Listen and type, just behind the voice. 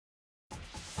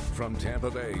from Tampa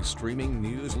Bay streaming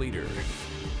news leader.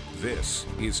 This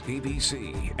is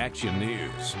ABC Action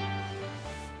News.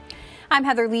 I'm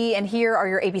Heather Lee, and here are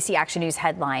your ABC Action News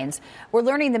headlines. We're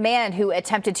learning the man who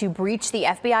attempted to breach the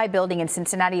FBI building in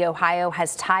Cincinnati, Ohio,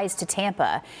 has ties to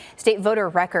Tampa. State voter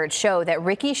records show that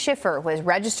Ricky Schiffer was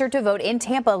registered to vote in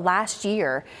Tampa last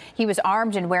year. He was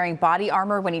armed and wearing body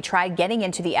armor when he tried getting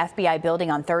into the FBI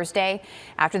building on Thursday.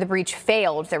 After the breach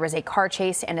failed, there was a car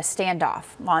chase and a standoff.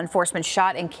 Law enforcement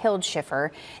shot and killed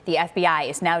Schiffer. The FBI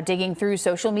is now digging through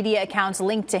social media accounts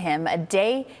linked to him a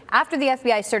day after the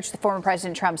FBI searched the former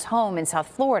President Trump's home in South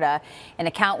Florida. An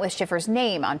account with Schiffer's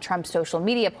name on Trump's social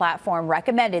media platform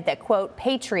recommended that, quote,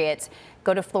 patriots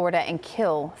go to Florida and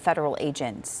kill federal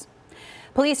agents.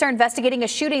 Police are investigating a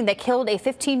shooting that killed a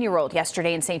 15-year-old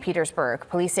yesterday in St. Petersburg.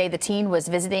 Police say the teen was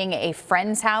visiting a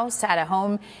friend's house at a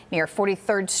home near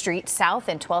 43rd Street South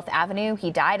and 12th Avenue. He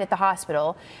died at the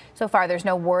hospital. So far, there's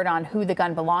no word on who the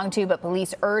gun belonged to, but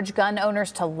police urge gun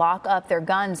owners to lock up their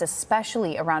guns,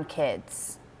 especially around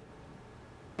kids.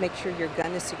 Make sure your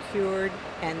gun is secured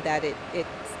and that it's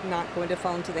not going to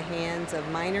fall into the hands of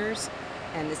minors.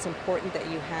 And it's important that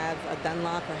you have a gun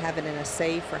lock or have it in a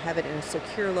safe or have it in a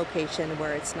secure location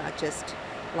where it's not just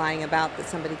lying about that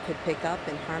somebody could pick up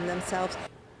and harm themselves.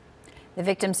 The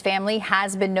victim's family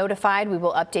has been notified. We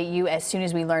will update you as soon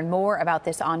as we learn more about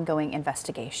this ongoing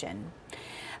investigation.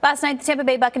 Last night, the Tampa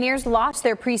Bay Buccaneers lost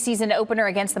their preseason opener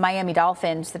against the Miami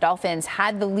Dolphins. The Dolphins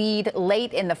had the lead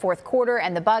late in the fourth quarter,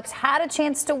 and the Bucs had a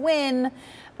chance to win.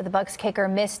 But the Bucs kicker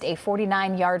missed a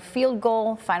 49-yard field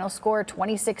goal. Final score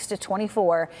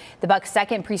 26-24. The Bucs'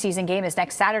 second preseason game is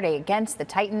next Saturday against the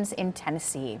Titans in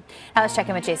Tennessee. Now let's check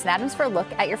in with Jason Adams for a look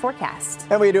at your forecast.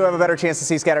 And we do have a better chance to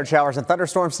see scattered showers and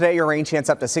thunderstorms today. Your rain chance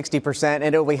up to 60%, and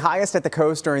it'll be highest at the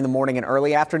coast during the morning and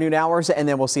early afternoon hours. And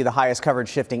then we'll see the highest coverage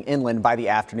shifting inland by the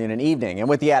afternoon and evening. And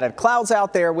with the added clouds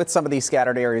out there with some of these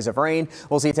scattered areas of rain,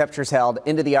 we'll see temperatures held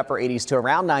into the upper 80s to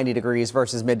around 90 degrees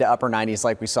versus mid to upper 90s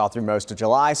like we saw through most of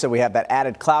July. So we have that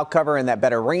added cloud cover and that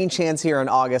better rain chance here in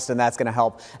August, and that's going to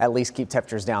help at least keep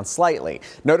temperatures down slightly.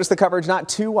 Notice the coverage not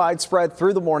too widespread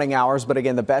through the morning hours, but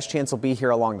again, the best chance will be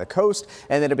here along the coast,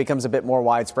 and then it becomes a bit more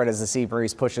widespread as the sea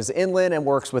breeze pushes inland and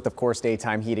works with, of course,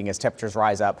 daytime heating as temperatures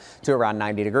rise up to around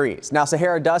 90 degrees. Now,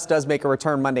 Sahara dust does make a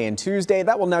return Monday and Tuesday.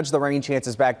 That will nudge the rain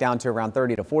chances back down to around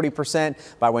 30 to 40%.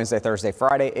 By Wednesday, Thursday,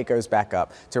 Friday, it goes back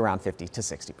up to around 50 to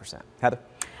 60%. Heather?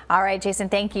 All right, Jason,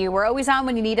 thank you. We're always on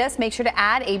when you need us. Make sure to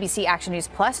add ABC Action News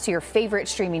Plus to your favorite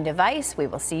streaming device. We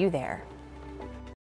will see you there.